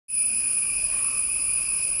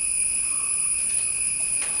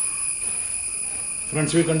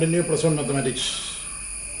Friends, we continue plus one mathematics.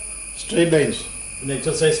 Straight lines. In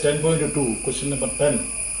exercise 10.2, question number 10.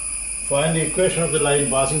 Find the equation of the line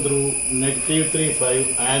passing through negative 3,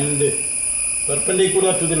 5 and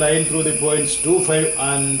perpendicular to the line through the points 2, 5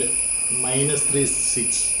 and minus 3,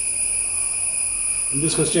 6. In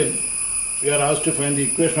this question, we are asked to find the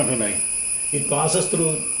equation of a line. It passes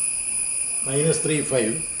through minus 3,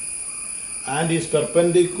 5 and is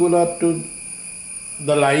perpendicular to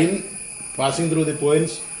the line passing through the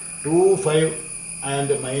points 2, 5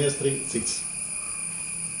 and minus 3, 6.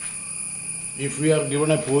 If we are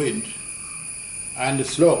given a point and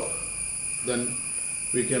slope, then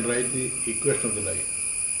we can write the equation of the line.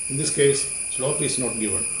 In this case, slope is not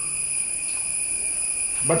given.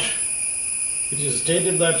 But it is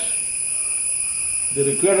stated that the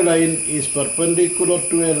required line is perpendicular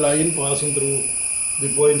to a line passing through the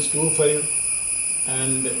points 2, 5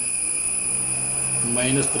 and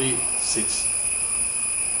minus 3, 6.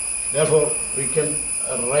 Therefore, we can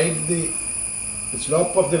write the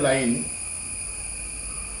slope of the line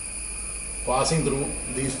passing through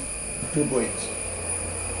these 2 points.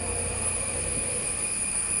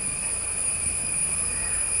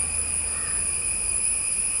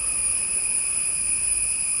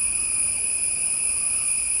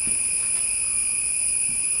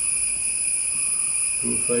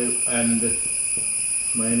 Two, 5 and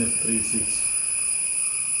minus 3, 6.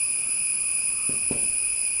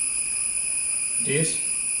 It is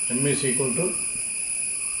m is equal to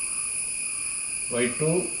y2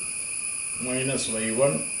 minus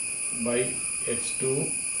y1 by x2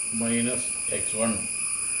 minus x1.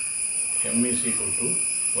 M is equal to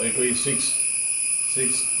y2 is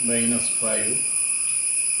 6 minus 5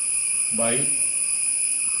 by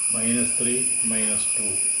minus 3 minus 2.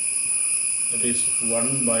 That is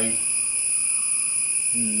 1 by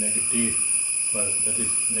negative 5. That is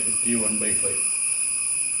negative 1 by 5.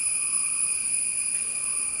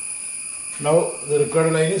 Now the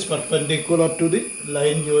required line is perpendicular to the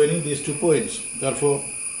line joining these 2 points. Therefore,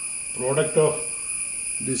 product of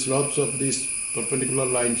the slopes of these perpendicular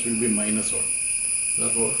lines will be minus 1.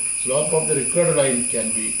 Therefore, slope of the required line can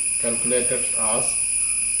be calculated as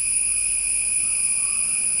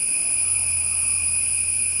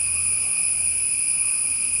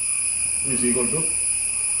is equal to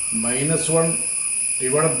minus 1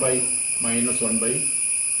 divided by minus 1 by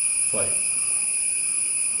 5.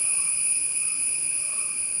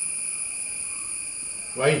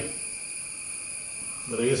 Why?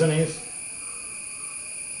 The reason is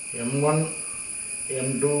m1,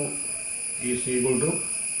 m2 is equal to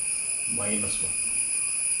minus 1.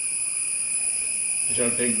 I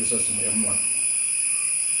shall take this as m1.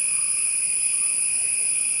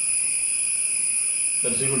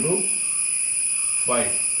 That is equal to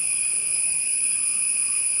 5.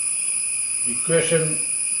 Equation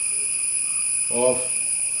of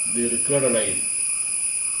the required line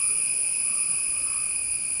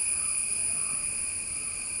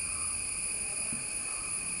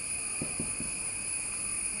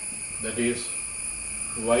that is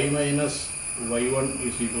y minus y1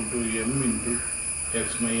 is equal to m into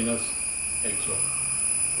x minus x1.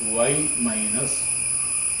 Y minus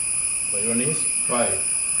y1 is 5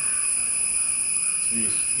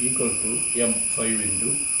 is equal to m5 into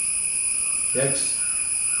x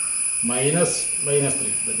minus 3,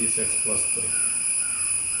 that is x plus 3.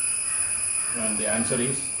 And the answer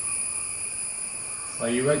is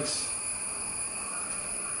 5x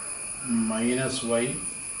minus y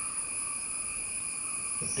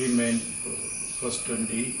 15 plus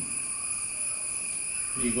 20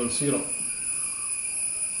 equals 0.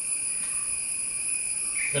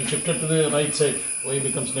 When shifted to the right side, y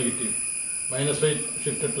becomes negative. Minus 5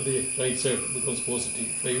 shifted to the right side becomes positive.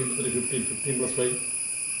 5 into 3, 15. 15 plus 5,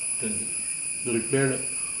 20. The required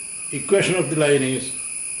equation of the line is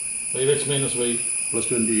 5x minus y plus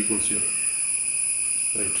 20 equals 0.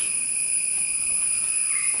 Right.